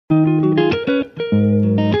Hey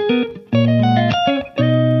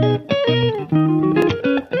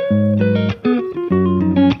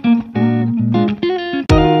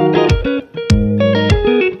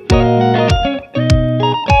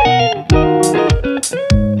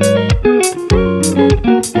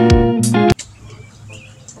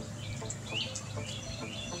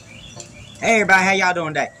everybody, how y'all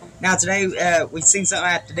doing today? Now today, we seen something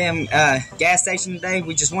at the damn gas station today.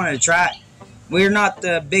 We just wanted to try it. We're not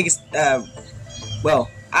the biggest, well,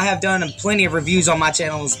 I have done plenty of reviews on my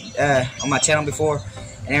channels, before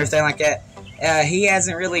and everything like that. He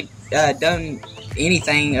hasn't really done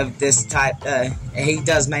anything of this type. He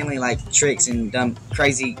does mainly like tricks and dumb,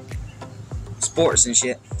 crazy sports and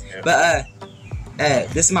shit. Yeah. But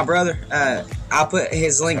this is my brother. I'll put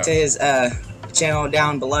his link to his channel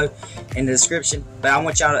down below in the description, but I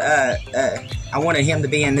want y'all to I wanted him to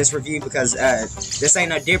be in this review because this ain't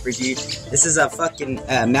no dip review. This is a fucking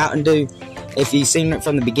Mountain Dew. If you've seen it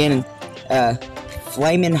from the beginning,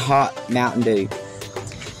 flaming hot Mountain Dew.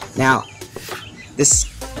 Now this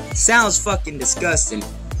sounds fucking disgusting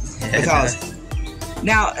because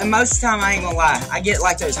now, and most of the time I ain't gonna lie, I get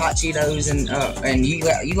like those hot Cheetos and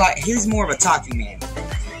you like, he's more of a talkie man.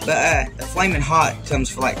 But the Flamin' Hot comes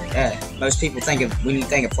for like, most people think of, when you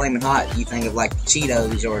think of Flamin' Hot, you think of like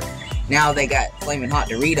Cheetos, or now they got Flamin' Hot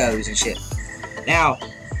Doritos and shit. Now,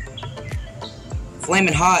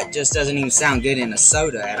 Flamin' Hot just doesn't even sound good in a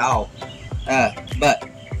soda at all. But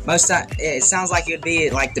most time, it sounds like it would be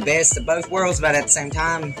like the best of both worlds, but at the same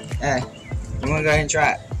time, we're gonna go ahead and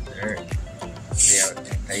try it. Alright. See how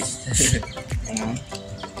it tastes. Hang on.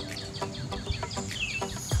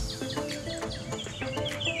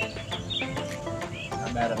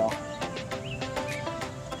 Bad at all.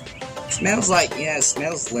 Smells like, yeah, it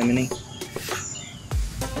smells lemony.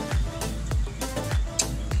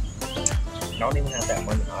 Don't even have that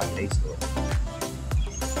lemon hot taste to it.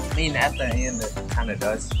 I mean, at the end, it kind of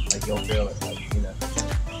does. Like, you'll feel it, like, you know.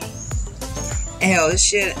 Hell, this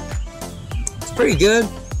shit, it's pretty good.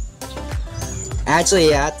 Actually,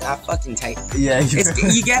 yeah, I fucking take it. Yeah,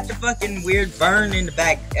 you got the fucking weird burn in the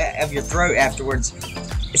back of your throat afterwards.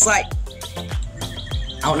 It's like,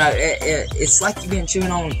 I don't know, it's like you've been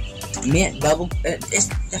chewing on mint bubble. It's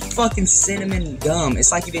the fucking cinnamon gum.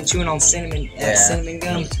 It's like you've been chewing on cinnamon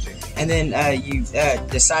gum, and then you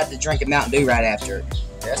decide to drink a Mountain Dew right after it.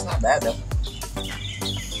 Yeah, it's not bad though.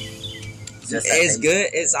 It's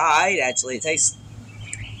good. It's alright actually. It tastes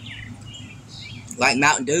like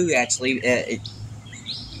Mountain Dew actually,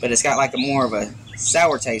 but it's got like a more of a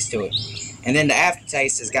sour taste to it. And then the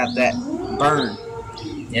aftertaste has got that burn.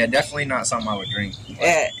 Yeah, definitely not something I would drink.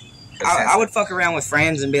 Yeah, I would fuck around with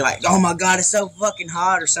friends and be like, "Oh my god, it's so fucking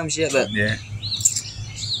hot" or some shit, but yeah,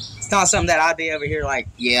 it's not something that I'd be over here like,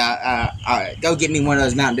 "Yeah, go get me one of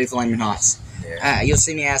those Mountain Dew Flamin' Hots." Yeah. You'll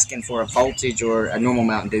see me asking for a voltage or a normal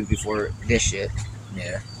Mountain Dew before this shit.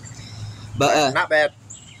 Yeah, but not bad.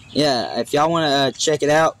 Yeah, if y'all want to check it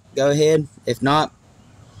out, go ahead. If not,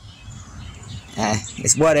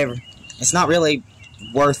 it's whatever. It's not really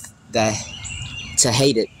worth to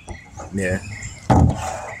hate it. Yeah.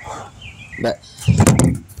 But,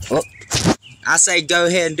 well, I say go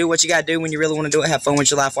ahead and do what you gotta do when you really want to do it. Have fun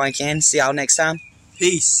with your life while you can. See y'all next time.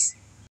 Peace.